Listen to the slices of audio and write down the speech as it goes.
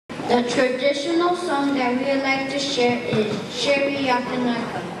The traditional song that we would like to share is Sheri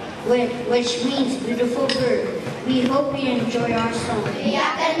Yakanaka, which means beautiful bird. We hope you enjoy our song.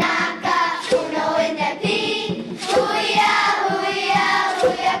 Yakanaka, uno in the pea, huya, huya,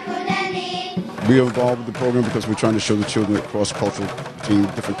 huya kunani. We are involved with the program because we're trying to show the children cross-cultural, between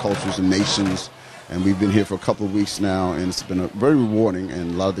different cultures and nations. And we've been here for a couple of weeks now, and it's been very rewarding.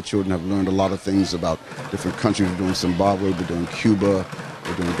 And a lot of the children have learned a lot of things about different countries. We're doing Zimbabwe, we're doing Cuba,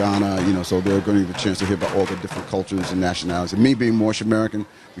 we're doing Ghana, so they're going to get a chance to hear about all the different cultures and nationalities. And me being Moorish American,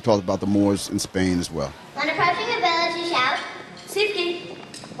 we talked about the Moors in Spain as well. When approaching a village, you shout, Sifki,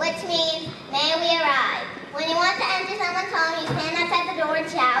 which means, may we arrive. When you want to enter someone's home, you stand outside the door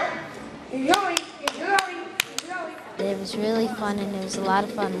and shout, It was really fun, and it was a lot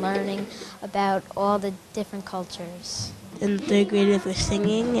of fun learning about all the different cultures. In the third graders were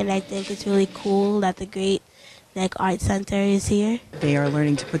singing, and I think it's really cool that the Great Neck Art Center is here. They are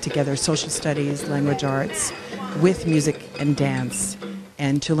learning to put together social studies, language arts, with music and dance,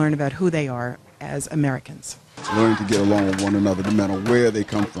 and to learn about who they are as Americans. Learning to get along with one another, no matter where they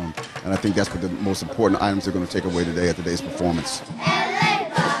come from. And I think that's what the most important items they're going to take away today at today's performance.